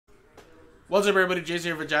What's up, everybody? Jason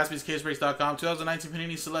here for JaspysCaseBreaks.com. 2019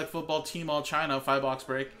 Panini Select Football Tmall China 5-box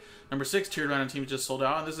break. Number 6 tiered random team just sold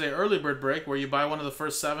out. And this is an early bird break where you buy one of the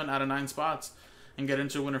first 7 out of 9 spots and get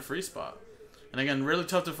into a winner free spot. And again, really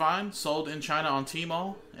tough to find. Sold in China on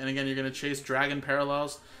Tmall. And again, you're going to chase Dragon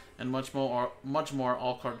Parallels and much more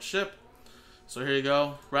all card ship. So here you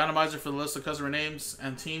go. Randomizer for the list of customer names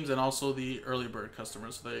and teams and also the early bird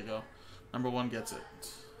customers. So there you go. Number 1 gets it.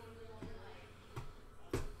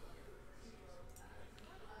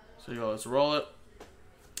 So you go, let's roll it.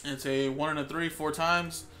 It's a 1 and a 3, 4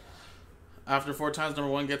 times. After 4 times,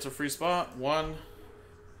 number 1 gets a free spot. 1,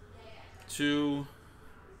 2,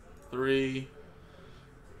 3,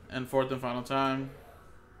 and 4th and final time.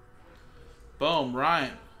 Boom,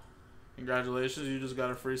 Ryan. Congratulations, you just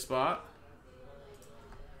got a free spot.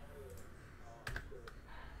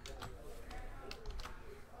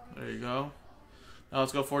 There you go. Now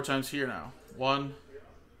let's go 4 times here now. 1,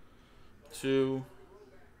 2,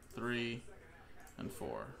 3, and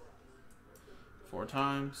 4. 4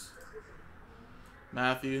 times.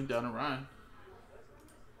 Matthew, down to Ryan.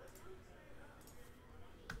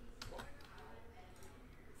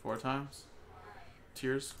 4 times.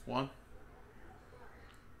 Tiers. 1,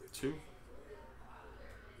 2,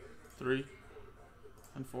 3,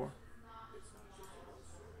 and 4.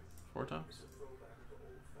 4 times.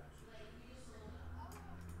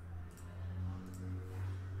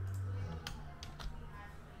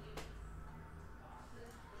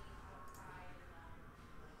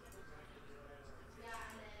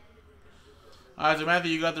 Alright, so Matthew,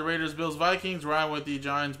 you got the Raiders, Bills, Vikings. Ryan with the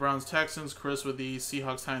Giants, Browns, Texans. Chris with the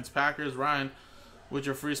Seahawks, Titans, Packers. Ryan with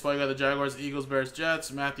your free spot, you got the Jaguars, Eagles, Bears,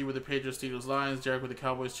 Jets. Matthew with the Patriots, Steelers, Lions. Jarek with the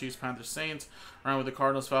Cowboys, Chiefs, Panthers, Saints. Ryan with the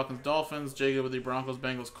Cardinals, Falcons, Dolphins. Jacob with the Broncos,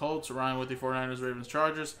 Bengals, Colts. Ryan with the 49ers, Ravens,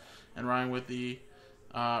 Chargers. And Ryan with the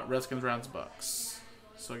Redskins, Rams, Bucks.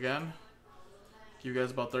 So again, give you guys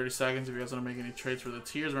about 30 seconds if you guys want to make any trades for the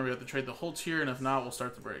tiers. Remember, you have to trade the whole tier, and if not, we'll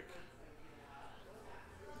start the break.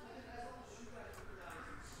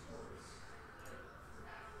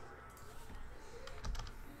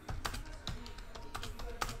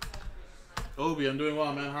 Obi, I'm doing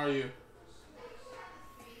well, man. How are you?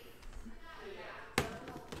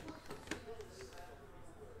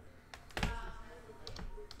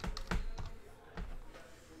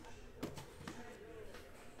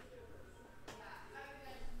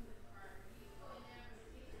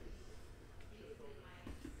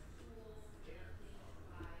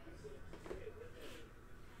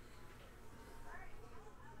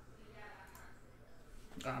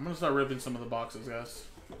 I'm going to start ripping some of the boxes, guys.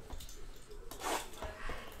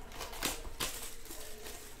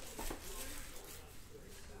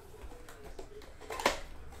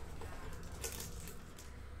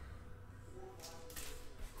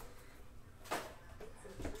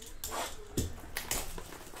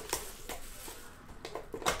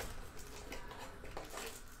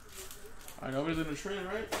 Alright, nobody's in the trade,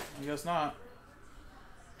 right? I guess not.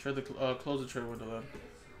 Trade the close the trade window then.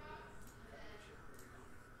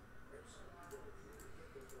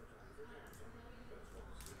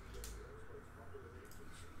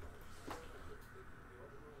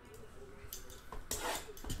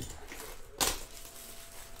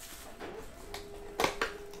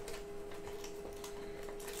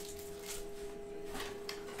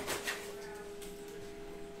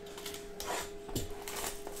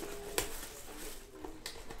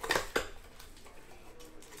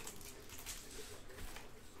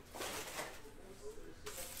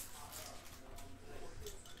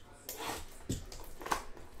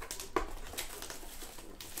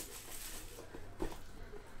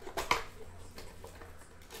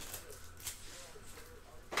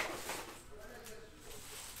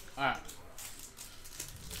 Alright.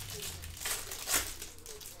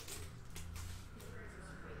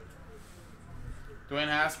 Dwayne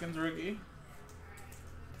Haskins, rookie.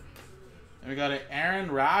 And we got an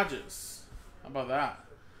Aaron Rodgers. How about that?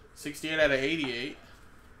 68 out of 88.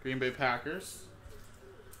 Green Bay Packers.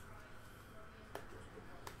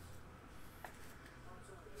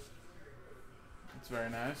 That's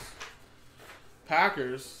very nice.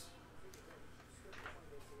 Packers.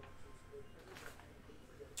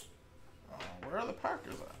 Where are the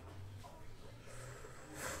Packers at?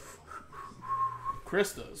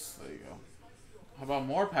 Christos. There you go. How about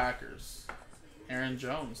more Packers? Aaron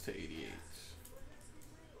Jones to 88.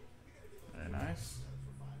 Very nice.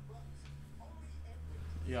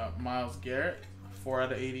 You got Myles Garrett. 4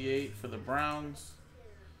 out of 88 for the Browns.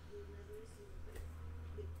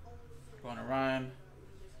 Going to Ryan.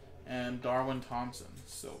 And Darwin Thompson.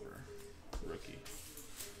 Silver. Rookie.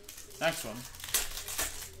 Next one.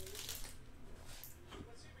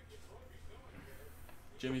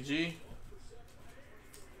 Jimmy G.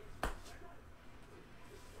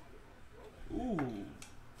 Ooh.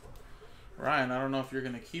 Ryan, I don't know if you're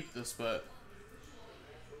going to keep this, but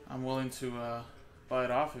I'm willing to buy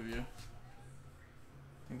it off of you. I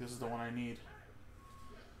think this is the one I need.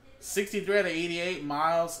 63 out of 88,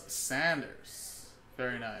 Miles Sanders.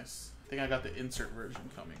 Very nice. I think I got the insert version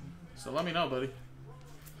coming. So let me know, buddy.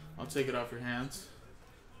 I'll take it off your hands.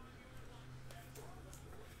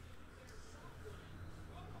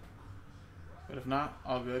 But if not,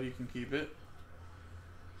 all good. You can keep it.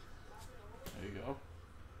 There you go.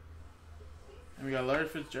 And we got Larry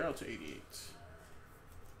Fitzgerald to 88.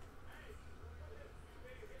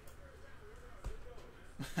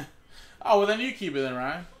 Oh, well then you keep it then,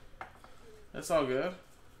 Ryan. That's all good.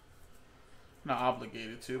 Not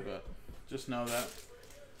obligated to, but just know that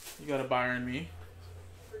you got a buyer in me.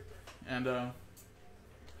 And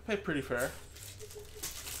pay pretty fair.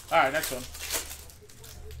 Alright, next one.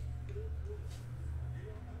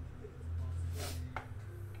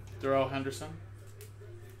 Darrell Henderson.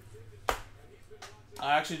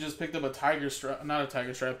 I actually just picked up a tiger stripe, not a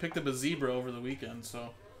tiger stripe, I picked up a zebra over the weekend,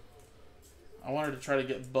 so I wanted to try to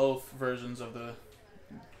get both versions of the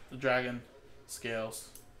dragon scales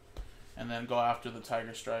and then go after the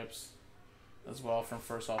tiger stripes as well from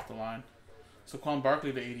first off the line. So Quan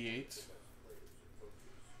Barkley to 88.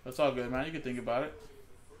 That's all good, man. You can think about it.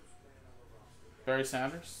 Barry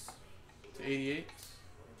Sanders to 88.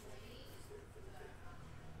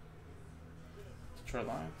 Detroit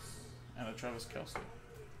Lions. And a Travis Kelce.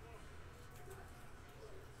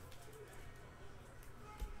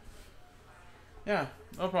 Yeah,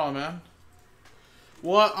 no problem, man.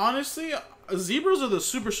 Well, honestly, zebras are the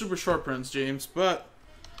super short prints, James. But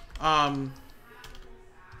honestly,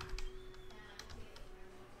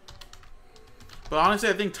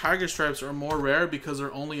 I think tiger stripes are more rare because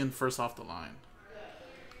they're only in first off the line.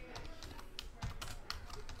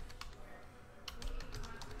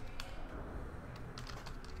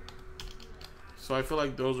 So I feel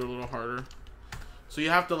like those are a little harder. So you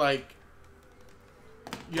have to like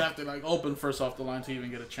open first off the line to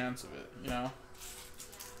even get a chance of it, you know?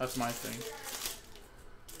 That's my thing.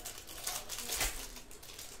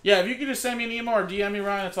 Yeah, if you could just send me an email or DM me,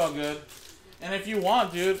 Ryan, it's all good. And if you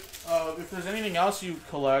want, dude, if there's anything else you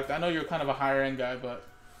collect, I know you're kind of a higher end guy, but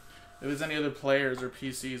if there's any other players or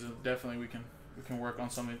PCs, definitely we can work on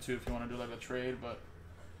something too if you want to do like a trade, but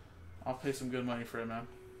I'll pay some good money for it, man.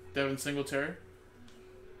 Devin Singletary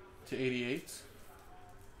to 88.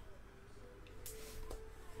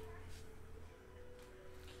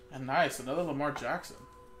 And nice, another Lamar Jackson.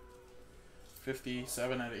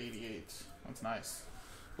 57 out of 88. That's nice.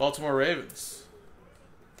 Baltimore Ravens.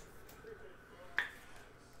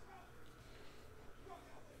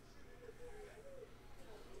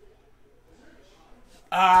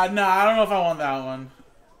 No, I don't know if I want that one,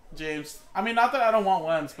 James. I mean, not that I don't want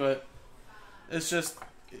Wentz, but it's just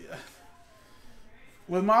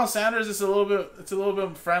with Miles Sanders, it's a little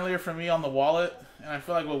bit friendlier for me on the wallet, and I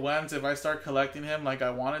feel like with Wentz, if I start collecting him like I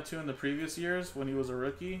wanted to in the previous years when he was a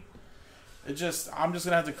rookie, I'm just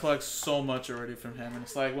gonna have to collect so much already from him. And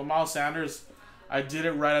it's like with Miles Sanders, I did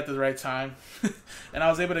it right at the right time, and I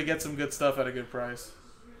was able to get some good stuff at a good price.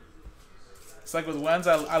 It's like with Wentz,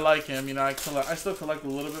 I like him. You know, I still collect a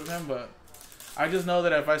little bit of him, but I just know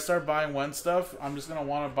that if I start buying Wentz stuff, I'm just gonna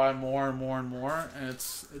want to buy more and more and more, and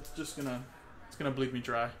it's gonna bleed me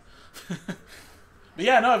dry. But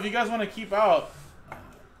yeah, no, if you guys want to keep out,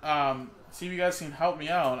 see if you guys can help me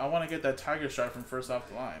out. I want to get that tiger stripe from first off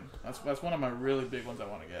the line. That's one of my really big ones I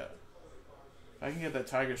want to get. If I can get that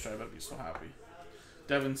tiger stripe, I'd be so happy.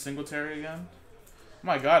 Devin Singletary again. Oh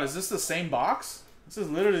my God, is this the same box? This is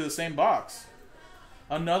literally the same box.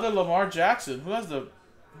 Another Lamar Jackson. Who has the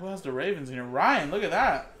Ravens in here? Ryan, look at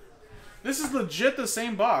that. This is legit the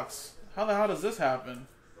same box. How the hell does this happen?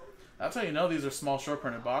 That's how you know these are small short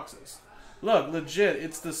printed boxes. Look, legit,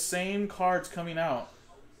 it's the same cards coming out.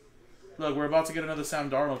 Look, we're about to get another Sam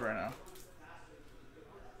Darnold right now.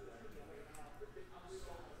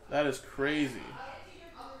 That is crazy.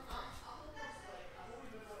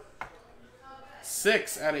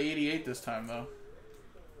 6 out of 88 this time, though.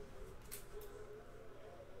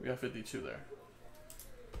 We got 52 there.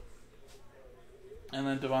 And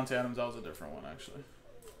then Devontae Adams, that was a different one, actually.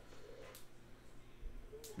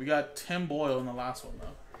 We got Tim Boyle in the last one,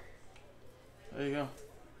 though. There you go.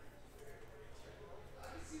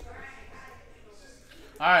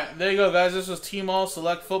 Alright, there you go, guys. This was Tmall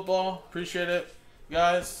Select Football. Appreciate it,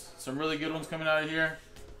 guys. Some really good ones coming out of here.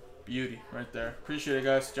 Beauty right there. Appreciate it,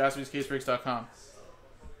 guys. JaspysCaseBreaks.com.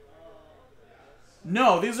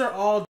 No, these are all